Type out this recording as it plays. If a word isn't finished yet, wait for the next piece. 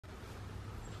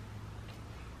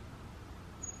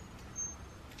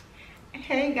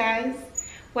Hey guys,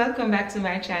 welcome back to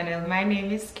my channel. My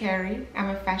name is Carrie. I'm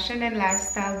a fashion and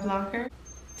lifestyle blogger.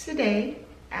 Today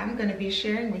I'm going to be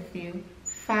sharing with you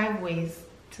 5 ways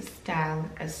to style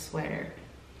a sweater.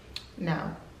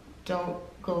 Now don't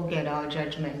go get all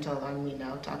judgmental on me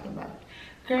now talking about,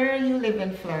 girl, you live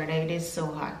in Florida, it is so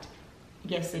hot.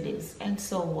 Yes it is, and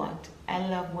so what? I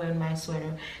love wearing my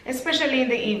sweater, especially in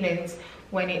the evenings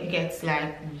when it gets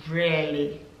like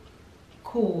really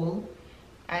cool.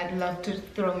 I'd love to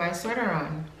throw my sweater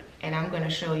on, and I'm going to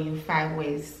show you 5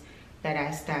 ways that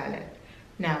I style it.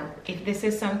 Now, if this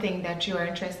is something that you are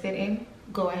interested in,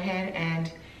 go ahead and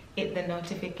hit the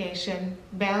notification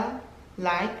bell,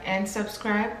 like and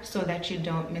subscribe so that you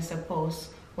don't miss a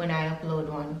post when I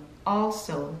upload one.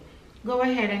 Also, go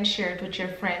ahead and share it with your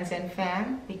friends and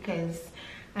fam because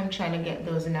I'm trying to get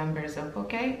those numbers up,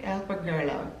 okay? Help a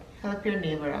girl out, help your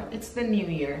neighbor out. It's the new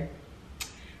year.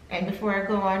 And before I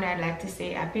go on, I'd like to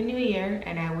say Happy New Year,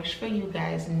 and I wish for you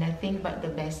guys nothing but the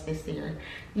best this year.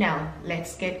 Now,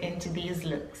 let's get into these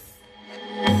looks.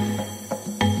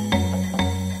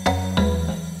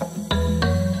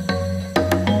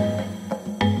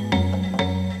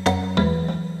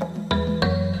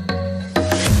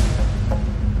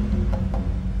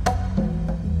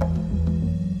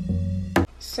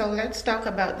 So let's talk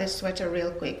about this sweater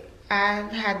real quick.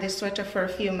 I've had this sweater for a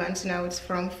few months now. It's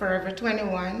from Forever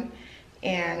 21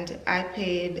 and I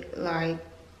paid like,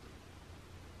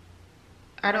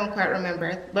 I don't quite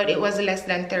remember, but it was less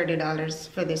than $30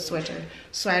 for this sweater.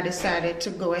 So I decided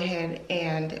to go ahead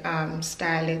and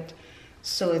style it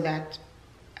so that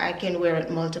I can wear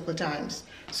it multiple times.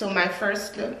 So my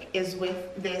first look is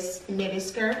with this midi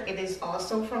skirt. It is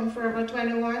also from Forever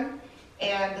 21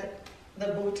 and the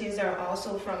booties are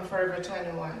also from Forever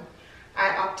 21.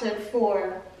 I opted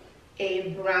for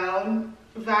a brown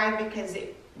vibe because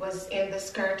it was in the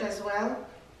skirt as well,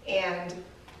 and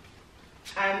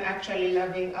I'm actually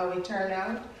loving how it turned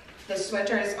out. The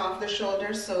sweater is off the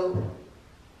shoulder, so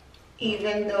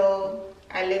even though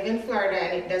I live in Florida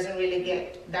and it doesn't really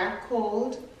get that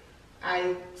cold,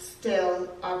 I still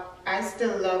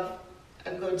love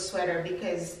a good sweater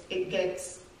because it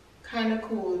gets kind of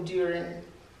cool during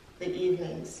the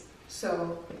evenings.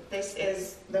 So this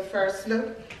is the first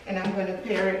look, and I'm going to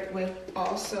pair it with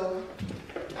also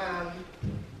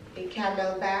a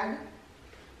camel bag.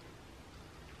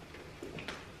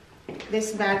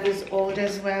 This bag is old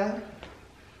as well.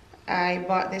 I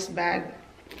bought this bag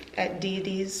at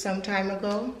DD's some time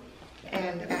ago,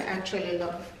 and I actually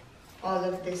love all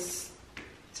of this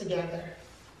together.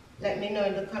 Let me know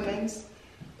in the comments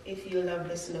if you love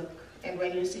this look. And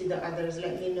when you see the others,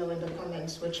 let me know in the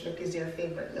comments which look is your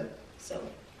favorite look. So,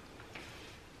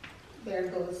 there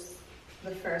goes the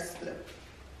first look.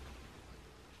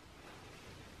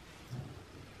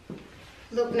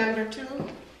 Look number 2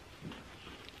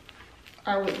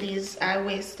 are with these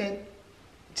high-waisted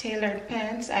tailored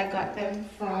pants. I got them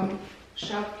from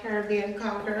Shop Caribbean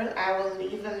Cowgirl. I will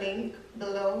leave a link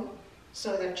below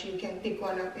so that you can pick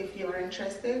one up if you're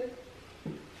interested.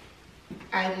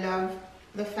 I love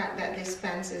the fact that this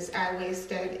pants is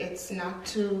high-waisted. It's not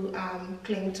too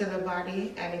cling to the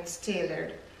body, and it's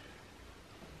tailored,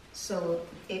 so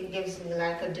it gives me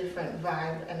like a different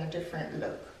vibe and a different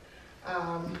look.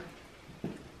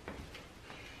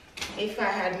 If I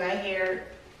had my hair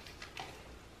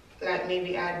like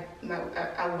maybe I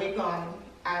had a wig on,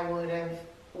 I would have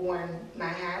worn my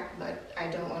hat, but I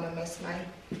don't want to mess my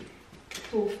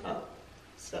poof up,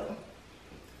 so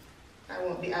I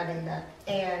won't be adding that.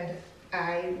 And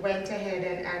I went ahead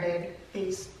and added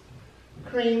these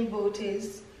cream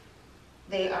booties.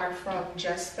 They are from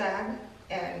JUSTFAB,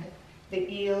 and the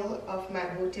heel of my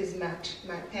booties match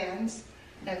my pants,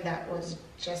 and that was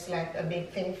just like a big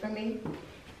thing for me.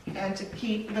 And to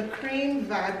keep the cream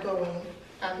vibe going,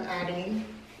 I'm adding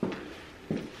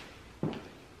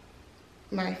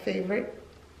my favorite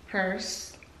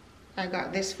purse. I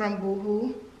got this from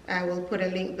Boohoo. I will put a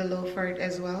link below for it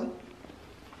as well.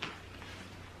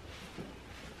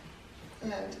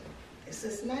 And this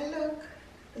is my look,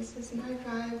 this is my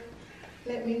vibe.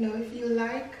 Let me know if you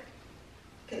like,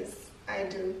 because I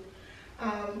do.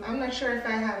 I'm not sure if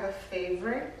I have a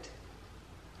favorite,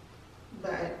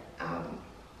 but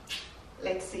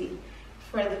let's see.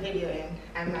 For the video end,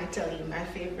 I might tell you my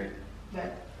favorite,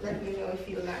 but let me know if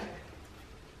you like.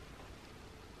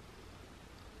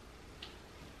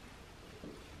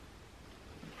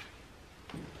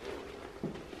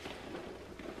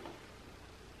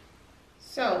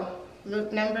 So,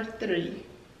 look number 3.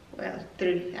 Well,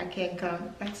 3, I can't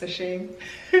count, that's a shame.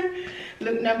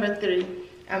 Look number 3.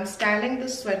 I'm styling the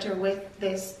sweater with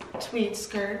this tweed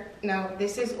skirt. Now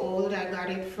this is old, I got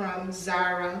it from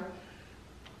Zara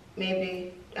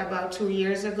maybe about 2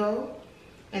 years ago.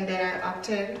 And then I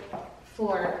opted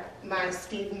for my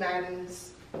Steve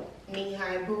Madden's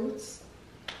knee-high boots.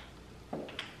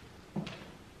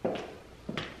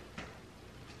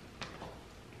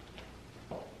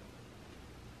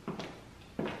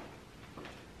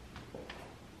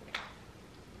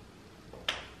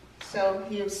 So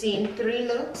you've seen 3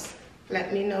 looks.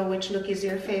 Let me know which look is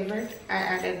your favorite. I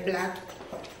added black,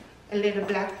 a little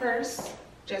black purse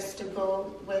just to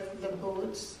go with the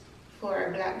boots for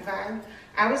a black vibe.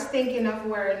 I was thinking of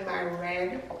wearing my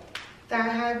red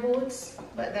thigh-high boots,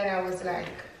 but then I was like,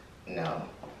 no,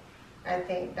 I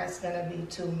think that's gonna be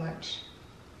too much.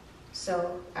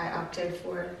 So I opted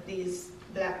for these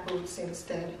black boots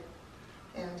instead.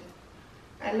 And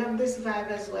I love this vibe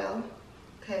as well,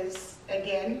 because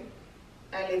again,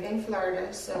 I live in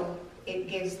Florida, so it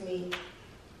gives me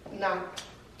not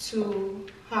too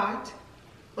hot,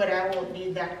 but I won't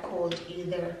be that cold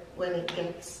either when it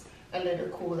gets a little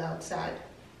cool outside.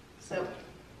 So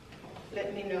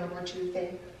let me know what you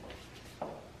think.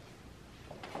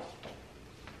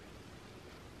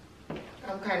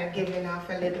 I'm kind of giving off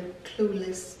a little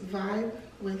clueless vibe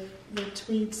with the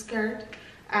tweed skirt.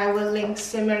 I will link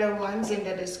similar ones in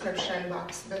the description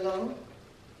box below,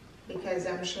 because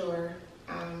I'm sure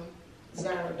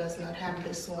Zara does not have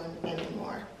this one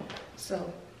anymore.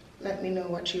 So let me know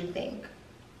what you think.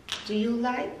 Do you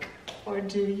like or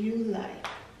do you like?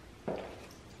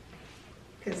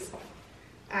 Because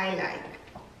I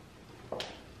like.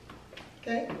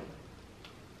 Okay?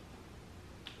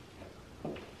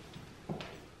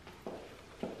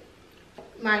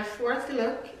 My 4th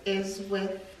look is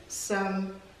with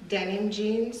some denim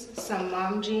jeans, some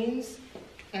mom jeans,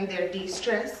 and they're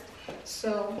de-stressed.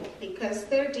 So because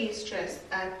they're de-stressed,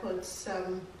 I put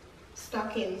some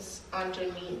stockings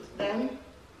underneath them.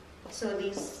 So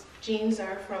these jeans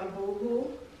are from Boohoo,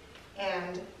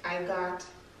 and I got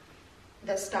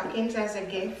the stockings as a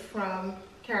gift from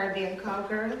Caribbean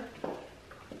Cowgirl.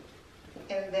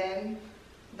 And then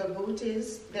the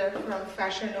booties, they're from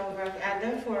FASHIONNOVA. I've had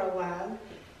them for a while.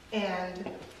 And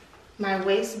my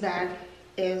waist bag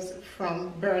is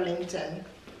from Burlington.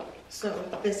 So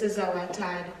this is how I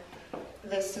tied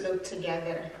this look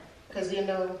together, because you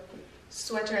know,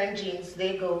 sweater and jeans,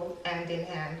 they go hand in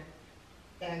hand.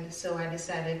 And so I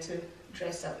decided to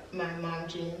dress up my mom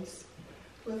jeans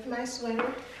with my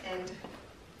sweater, and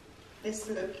this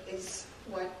look is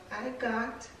what I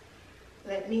got.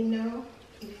 Let me know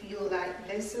if you like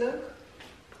this look,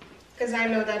 because I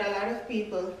know that a lot of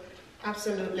people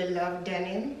absolutely love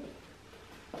denim.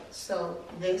 So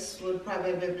this would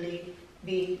probably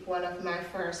be one of my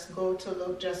first go-to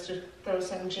look, just to throw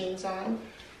some jeans on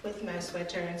with my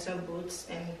sweater and some boots,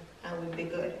 and I would be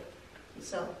good.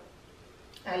 So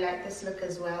I like this look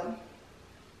as well.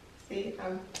 See,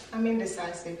 I'm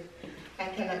indecisive. I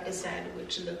cannot decide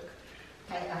which look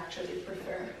I actually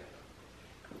prefer,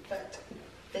 but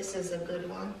this is a good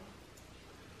one.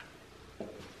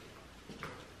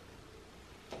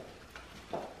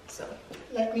 So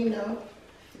let me know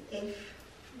if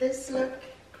this look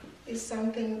is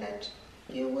something that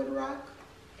you would rock,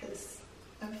 because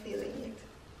I'm feeling it.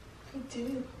 I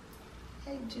do.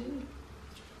 I do.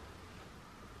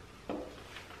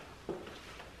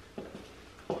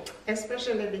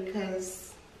 Especially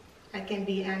because I can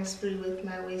be hands-free with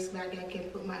my waist bag. I can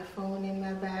put my phone in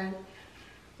my bag,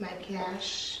 my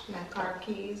cash, my car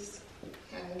keys,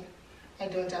 and I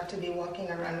don't have to be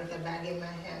walking around with a bag in my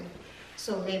hand.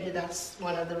 So maybe that's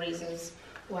one of the reasons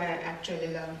why I actually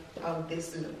love how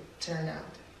this look turned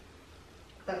out.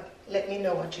 But let me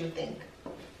know what you think.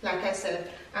 Like I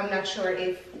said, I'm not sure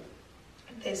if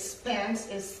this pants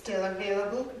is still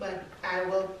available, but I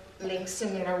will link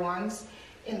similar ones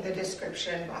in the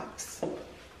description box.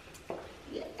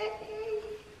 Yay!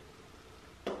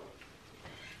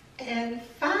 And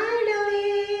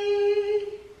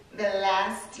finally, the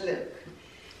last look.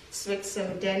 It's with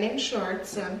some denim shorts.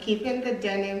 So I'm keeping the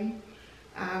denim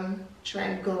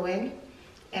trend going,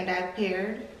 and I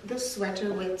paired the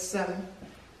sweater with some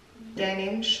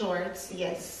denim shorts.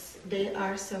 Yes, they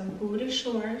are some booty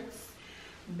shorts,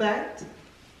 but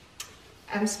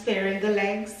I'm sparing the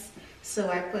legs, so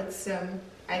I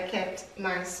kept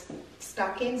my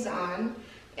stockings on,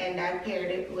 and I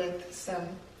paired it with some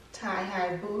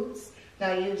thigh-high boots.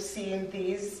 Now you've seen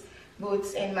these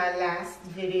boots in my last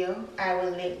video. I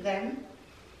will link them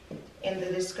in the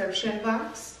description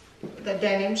box. The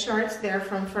denim shorts, they're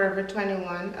from Forever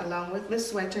 21, along with the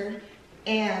sweater,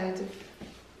 and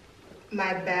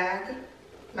my bag,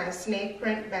 my snake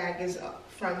print bag, is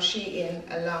from Shein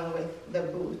along with the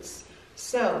boots.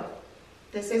 So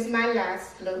this is my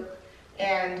last look,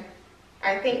 and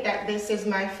I think that this is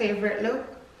my favorite look.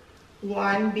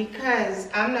 One, because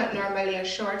I'm not normally a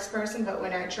shorts person, but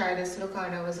when I tried this look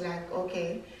on, I was like,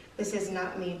 okay, this is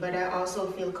not me, but I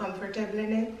also feel comfortable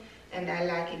in it, and I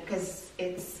like it because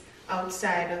it's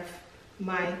outside of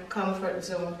my comfort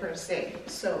zone per se.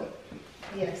 So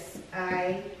yes,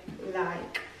 I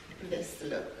like this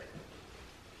look.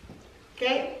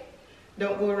 Okay,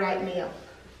 don't go write me up.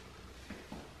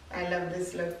 I love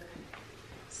this look.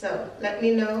 So let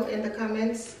me know in the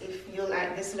comments if you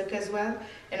like this look as well,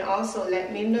 and also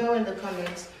let me know in the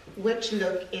comments which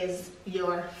look is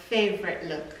your favorite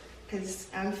look, because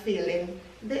I'm feeling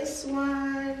this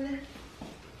one.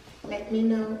 Let me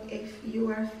know if you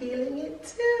are feeling it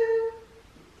too.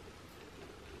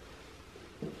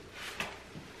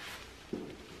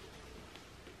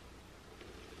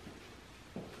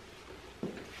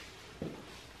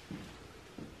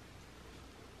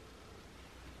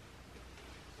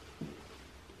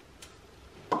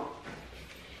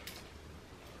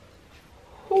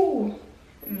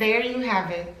 There you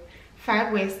have it,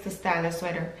 5 ways to style a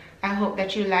sweater. I hope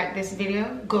that you liked this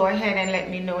video. Go ahead and let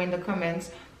me know in the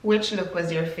comments which look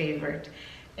was your favorite,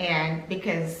 and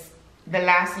because the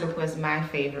last look was my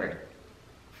favorite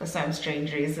for some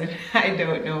strange reason. I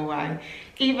don't know why,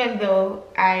 even though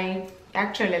I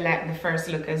actually like the first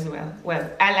look as well. Well,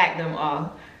 I like them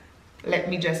all, let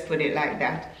me just put it like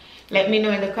that. Let me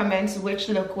know in the comments which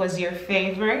look was your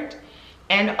favorite,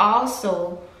 and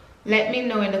also let me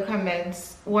know in the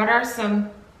comments what are some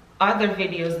other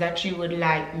videos that you would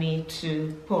like me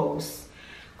to post.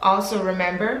 Also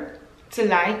remember to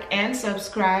like and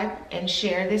subscribe and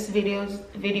share this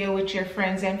video with your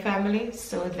friends and family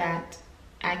so that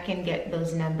I can get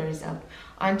those numbers up.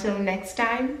 Until next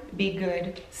time, be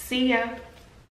good. See ya.